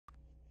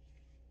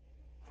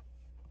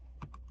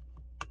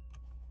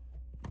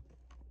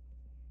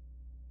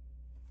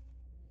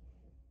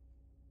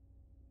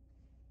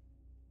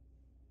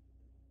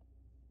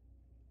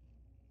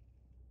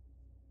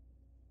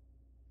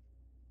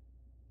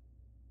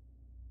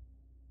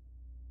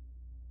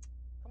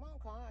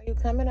Are you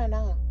coming or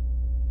not?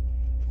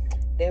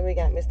 Then we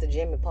got Mr.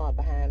 Jimmy Park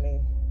behind me.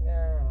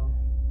 Girl.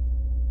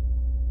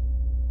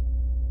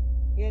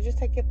 Yeah, just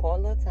take your poor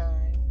little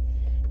time.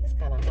 It's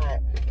kind of hot.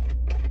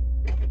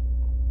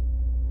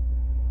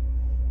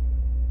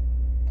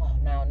 Oh,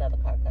 now another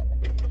car coming.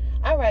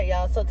 All right,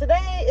 y'all. So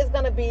today is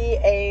going to be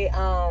a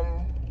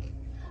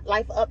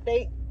life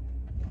update,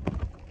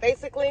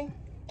 basically.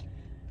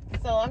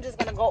 So I'm just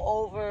going to go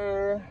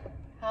over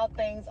how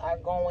things are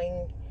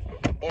going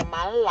in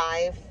my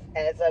life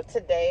as of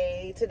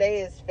today.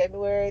 Today is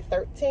February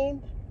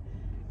 13th.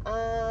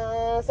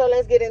 So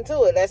let's get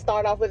into it. Let's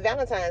start off with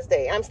Valentine's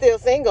Day. I'm still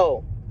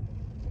single.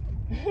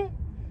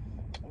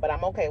 But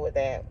I'm okay with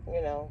that.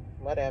 You know,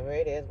 whatever.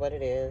 It is what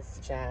it is,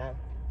 child.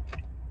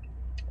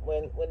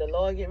 When the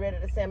Lord get ready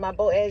to send my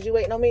Boaz, you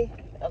waiting on me?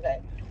 Okay.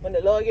 When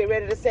the Lord get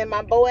ready to send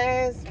my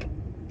Boaz,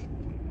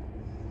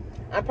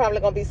 I'm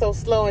probably going to be so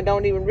slow and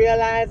don't even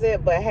realize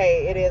it. But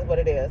hey, it is what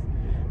it is.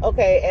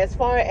 Okay, as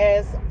far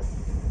as,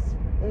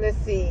 let's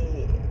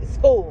see,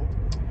 school.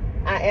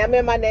 I am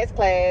in my next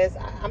class.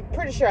 I'm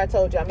pretty sure I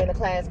told you I'm in a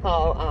class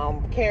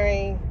called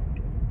Caring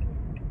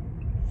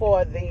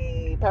for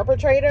the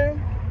Perpetrator.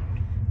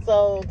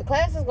 So the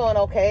class is going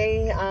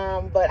okay,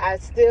 but I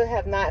still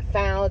have not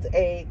found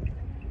a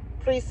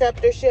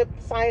preceptorship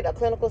site, a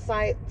clinical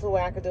site, to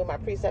where I could do my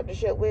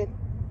preceptorship with.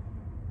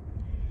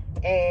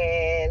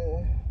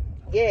 And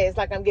yeah, it's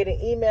like I'm getting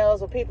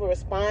emails with people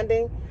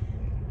responding,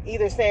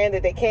 either saying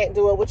that they can't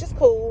do it, which is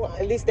cool.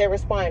 At least they're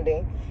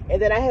responding.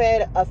 And then I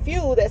had a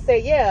few that say,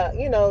 yeah,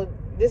 you know,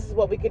 this is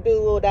what we could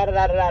do, da da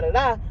da da da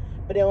da.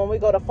 But then when we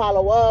go to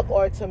follow up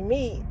or to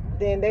meet,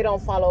 then they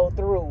don't follow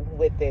through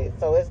with it.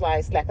 So it's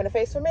like slap in the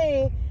face for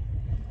me.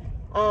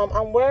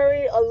 I'm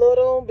worried a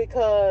little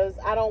because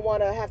I don't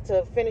want to have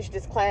to finish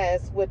this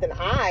class with an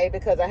I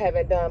because I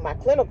haven't done my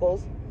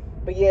clinicals.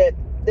 But yet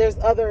there's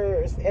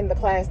others in the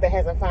class that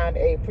hasn't found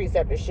a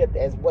preceptorship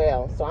as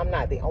well. So I'm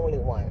not the only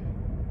one.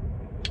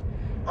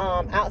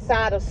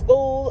 Outside of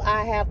school,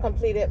 I have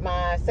completed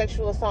my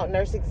sexual assault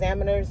nurse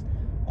examiners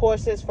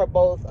courses for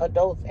both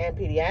adults and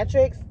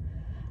pediatrics.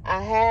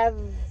 I have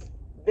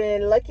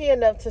been lucky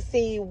enough to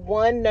see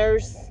one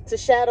nurse, to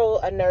shadow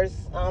a nurse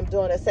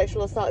doing a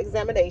sexual assault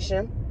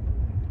examination,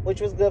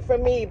 which was good for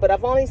me, but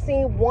I've only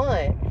seen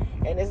one.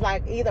 And it's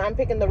like either I'm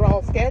picking the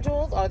wrong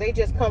schedules or they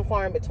just come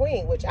far in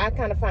between, which I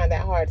kind of find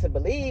that hard to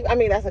believe. I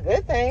mean, that's a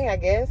good thing, I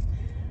guess.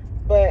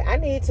 But I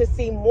need to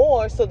see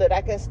more so that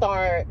I can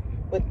start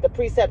with the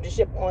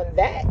preceptorship on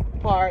that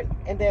part,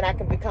 and then I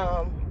can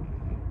become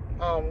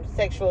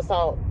sexual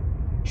assault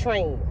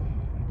trained.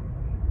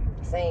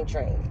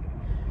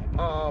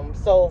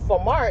 So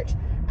for March,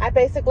 I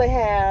basically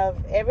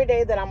have every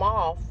day that I'm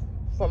off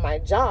from my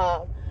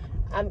job,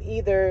 I'm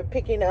either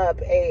picking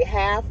up a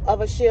half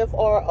of a shift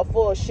or a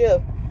full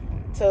shift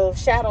to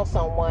shadow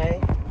someone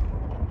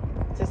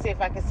to see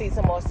if I can see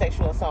some more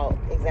sexual assault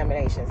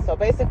examinations. So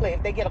basically,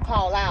 if they get a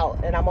call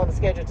out and I'm on the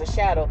schedule to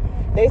shadow,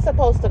 they're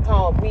supposed to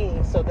call me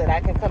so that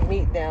I can come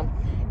meet them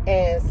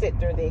and sit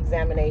through the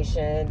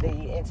examination,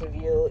 the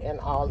interview, and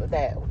all of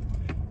that.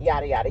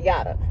 Yada, yada,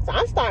 yada. So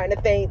I'm starting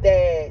to think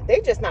that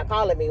they just not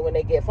calling me when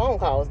they get phone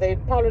calls. They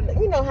probably,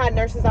 you know how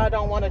nurses are,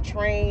 don't want to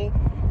train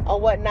or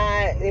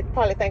whatnot. They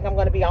probably think I'm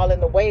going to be all in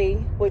the way,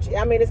 which,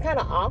 I mean, it's kind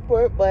of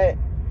awkward, but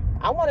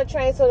I want to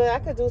train so that I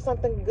could do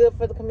something good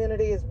for the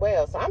community as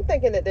well. So I'm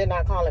thinking that they're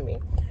not calling me.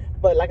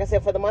 But like I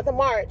said, for the month of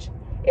March,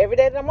 every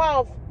day that I'm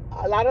off,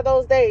 a lot of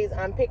those days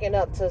I'm picking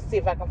up to see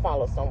if I can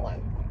follow someone.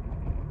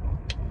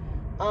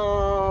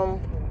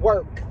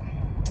 Work.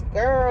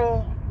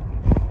 Girl,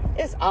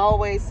 it's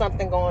always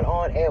something going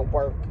on at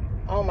work.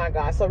 Oh my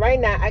God. So right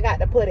now I got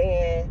to put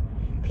in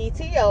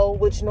PTO,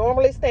 which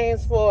normally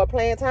stands for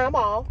planned time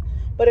off.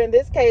 But in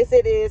this case,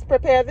 it is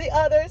prepare the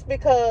others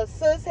because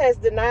sis has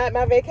denied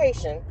my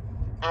vacation.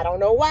 I don't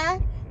know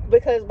why.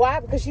 Because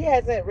she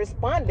hasn't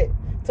responded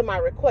to my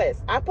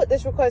request. I put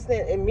this request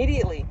in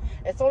immediately.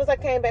 As soon as I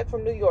came back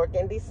from New York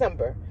in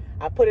December,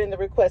 I put in the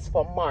request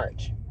for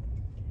March.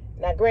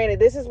 Now, granted,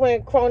 this is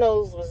when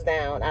Chronos was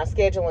down. Our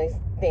scheduling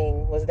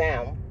thing was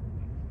down.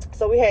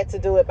 So we had to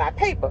do it by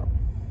paper.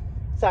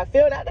 So I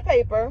filled out the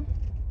paper.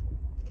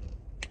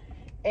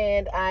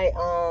 And I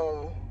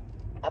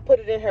put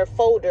it in her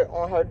folder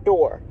on her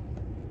door.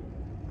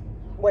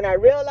 When I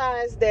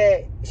realized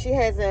that she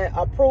hasn't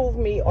approved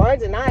me or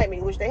denied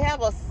me, which they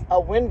have a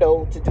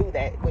window to do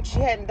that, which she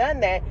hadn't done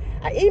that,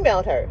 I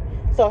emailed her.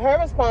 So her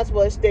response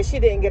was that she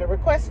didn't get a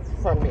request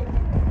from me.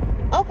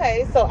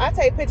 Okay, so I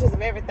take pictures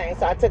of everything.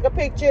 So I took a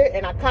picture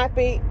and I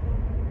copied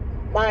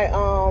my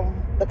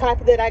the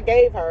copy that I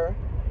gave her,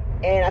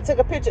 and I took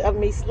a picture of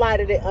me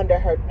sliding it under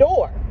her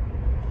door.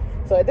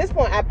 So at this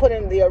point, I put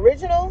in the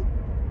original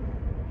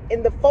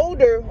in the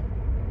folder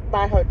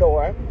by her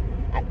door.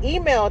 I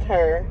emailed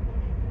her,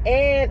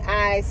 and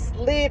I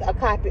slid a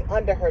copy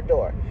under her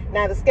door.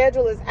 Now the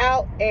schedule is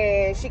out,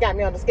 and she got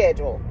me on the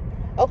schedule.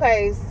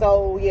 Okay,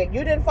 so yeah,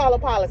 you didn't follow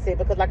policy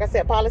because, like I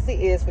said,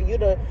 policy is for you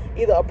to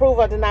either approve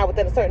or deny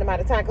within a certain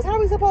amount of time. Because how are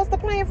we supposed to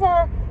plan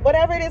for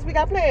whatever it is we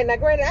got planned? Now,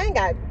 granted, I ain't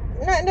got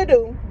nothing to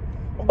do.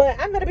 But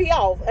I'm going to be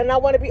off, and I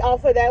want to be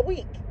off for that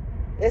week.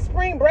 It's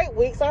spring break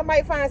week, so I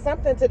might find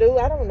something to do.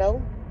 I don't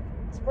know.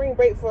 Spring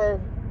break for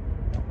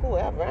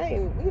whoever. I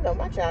ain't, you know,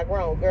 my child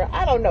grown, girl.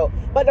 I don't know.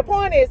 But the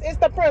point is, it's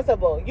the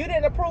principle. You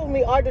didn't approve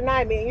me or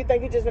deny me, and you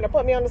think you're just going to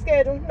put me on the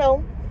schedule?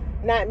 No,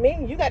 not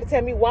me. You got to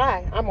tell me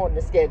why I'm on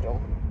the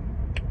schedule.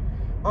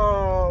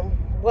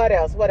 What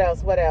else?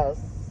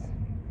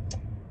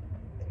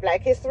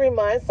 Black History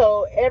Month.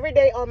 So every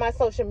day on my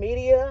social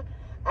media,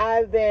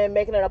 I've been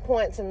making it a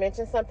point to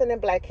mention something in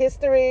Black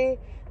history.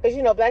 Because,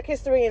 you know, Black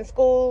history in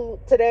school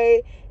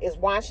today is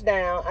washed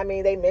down. I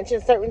mean, they mention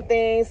certain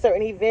things,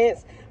 certain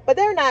events, but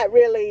they're not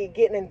really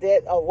getting in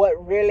depth of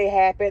what really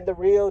happened, the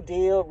real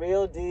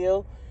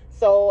deal.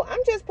 So I'm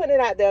just putting it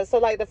out there. So,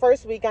 like, the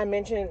first week I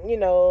mentioned, you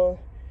know,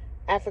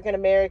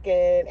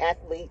 African-American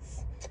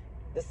athletes.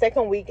 The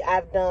second week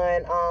I've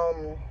done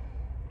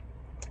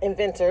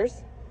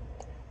inventors.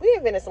 We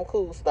invented some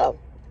cool stuff.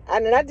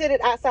 And I did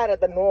it outside of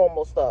the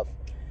normal stuff.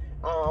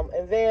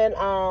 And then,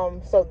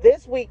 so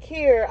this week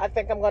here, I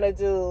think I'm going to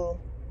do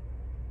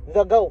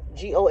the GOAT,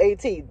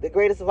 G-O-A-T, the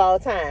greatest of all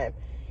time.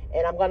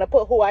 And I'm going to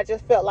put who I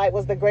just felt like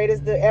was the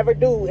greatest to ever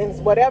do in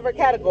whatever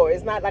category.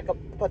 It's not like a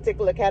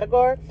particular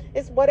category.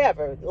 It's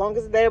whatever, as long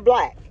as they're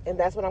black. And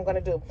that's what I'm going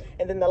to do.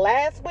 And then the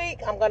last week,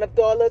 I'm going to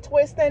throw a little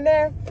twist in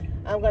there.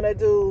 I'm going to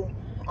do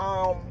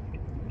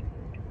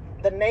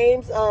the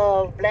names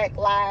of Black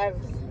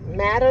Lives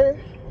Matter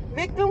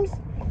victims.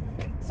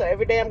 So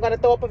every day I'm going to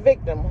throw up a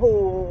victim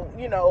who,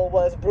 you know,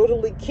 was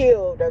brutally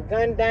killed or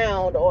gunned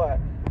down or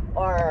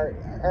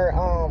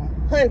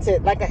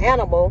hunted like an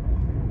animal,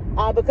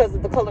 all because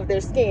of the color of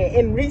their skin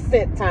in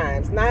recent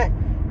times. Not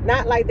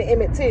like the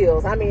Emmett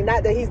Tills. I mean,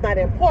 not that he's not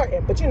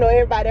important, but you know,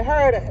 everybody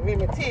heard of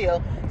Emmett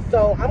Till.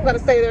 So I'm going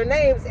to say their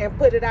names and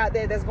put it out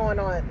there that's going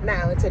on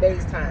now in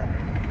today's time.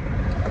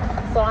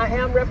 So I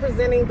am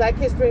representing Black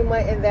History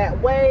Month in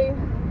that way.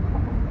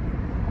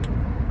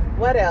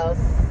 What else?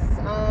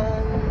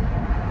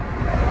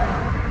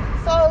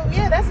 So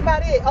yeah, that's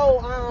about it.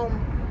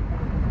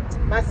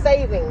 My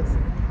savings.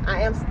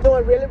 I am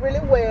doing really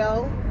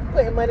well.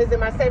 Putting money in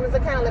my savings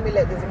account. Let me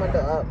let this window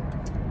up.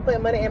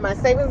 Putting money in my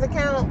savings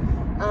account.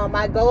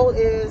 My goal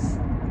is,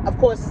 of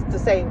course, to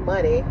save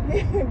money.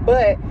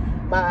 But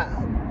my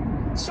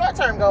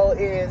short-term goal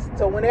is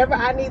to whenever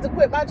I need to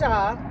quit my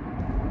job,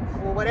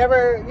 for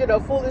whatever, you know,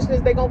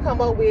 foolishness they gonna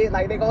come up with,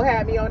 like they gonna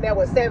have me on there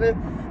with seven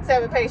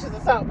patients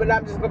or something, but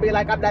I'm just gonna be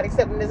like, I'm not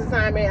accepting this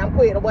assignment, I'm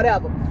quitting or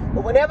whatever.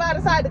 But whenever I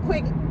decide to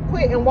quit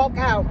and walk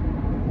out,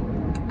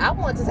 I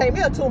want to take me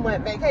a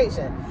 2-month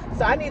vacation.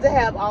 So I need to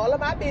have all of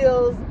my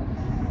bills,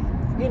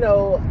 you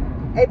know,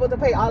 able to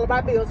pay all of my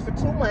bills for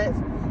 2 months,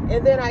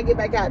 and then I get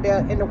back out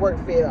there in the work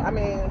field. I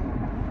mean,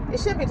 it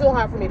shouldn't be too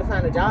hard for me to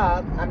find a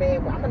job. I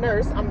mean, I'm a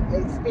nurse, I'm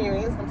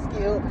experienced, I'm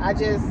skilled.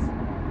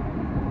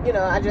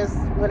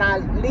 When I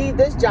leave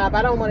this job,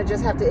 I don't want to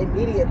just have to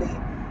immediately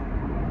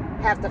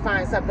have to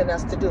find something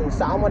else to do.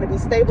 So I want to be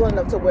stable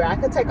enough to where I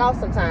can take off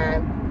some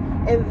time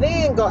and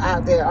then go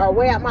out there or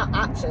weigh out my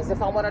options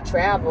if I want to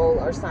travel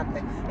or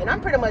something. And I'm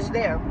pretty much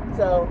there.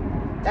 So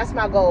that's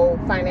my goal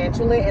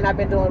financially, and I've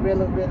been doing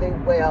really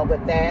well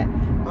with that.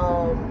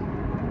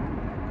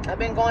 I've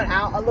been going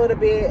out a little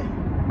bit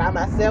by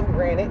myself,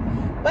 granted,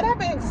 but I've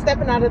been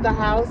stepping out of the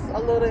house a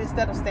little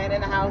instead of staying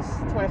in the house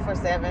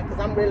 24/7, because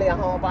I'm really a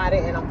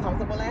homebody and I'm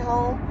comfortable at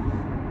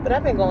home. But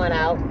I've been going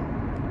out.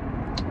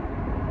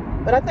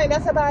 But I think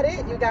that's about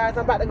it, you guys.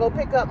 I'm about to go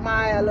pick up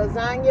my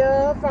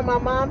lasagna from my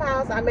mom's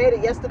house. I made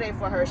it yesterday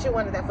for her. She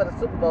wanted that for the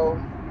Super Bowl.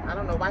 I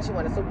don't know why she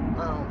wanted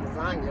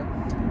lasagna.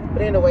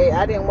 But anyway,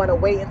 I didn't want to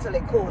wait until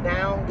it cooled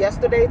down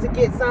yesterday to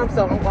get some.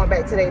 So I'm going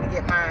back today to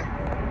get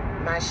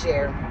my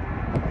share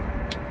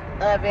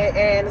of it.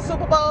 And the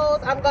Super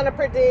Bowls, I'm going to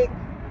predict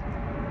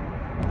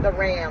the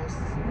Rams.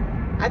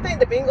 I think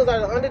the Bengals are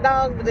the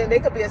underdogs, but then they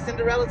could be a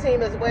Cinderella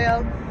team as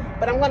well.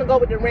 But I'm going to go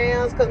with the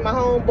Rams because my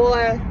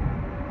homeboy,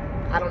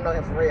 I don't know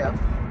him for real,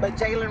 but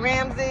Jalen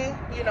Ramsey,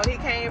 you know, he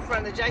came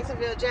from the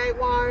Jacksonville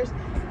Jaguars,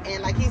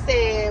 and like he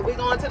said, we're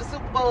going to the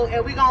Super Bowl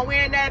and we're going to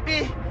win that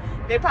bit.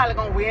 They're probably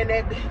going to win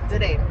that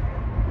today.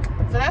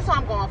 So that's what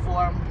I'm going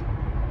for.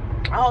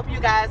 I hope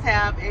you guys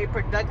have a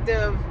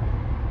productive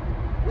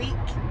week,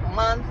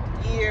 month,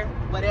 year,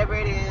 whatever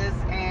it is.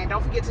 And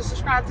don't forget to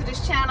subscribe to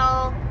this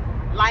channel,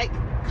 like,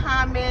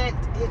 comment,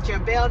 hit your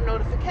bell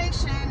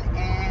notification,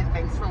 and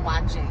thanks for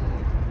watching.